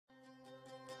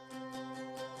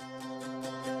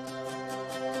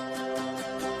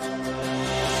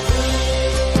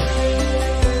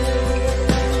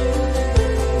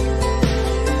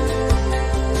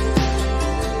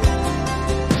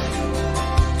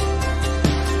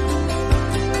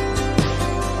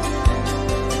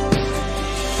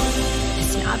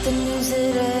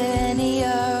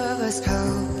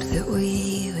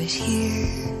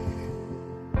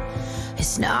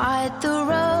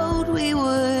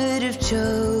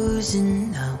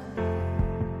chosen, no.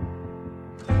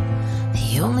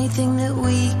 The only thing that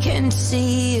we can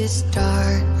see is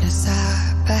darkness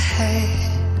up ahead.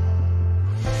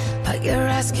 But you're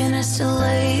asking us to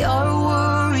lay our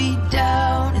worry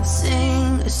down and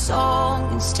sing a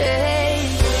song instead.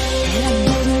 And I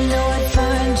didn't know I'd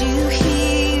find you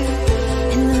here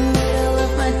in the middle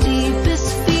of my deepest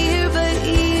fear, but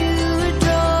you were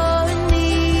drawing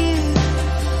near.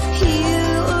 You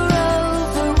were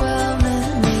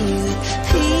overwhelming me with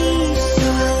peace. You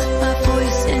will lift my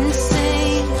voice and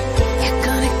sing. You're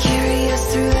gonna carry us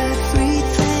through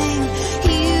everything.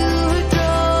 You were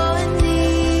drawing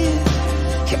near.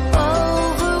 You're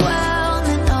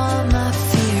overwhelming all my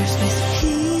fears with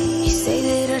peace. You say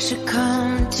that I should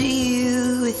come to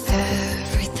you with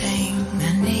everything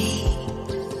I need.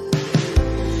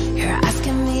 You're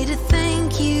asking me to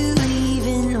thank you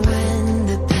even when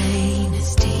the pain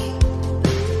is deep.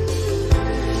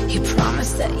 You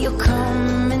promise that you'll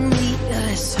come and meet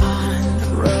us on the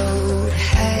road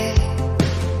ahead.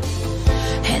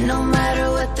 And no matter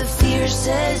what the fear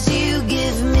says, you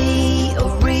give me a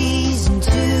reason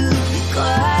to be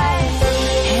glad.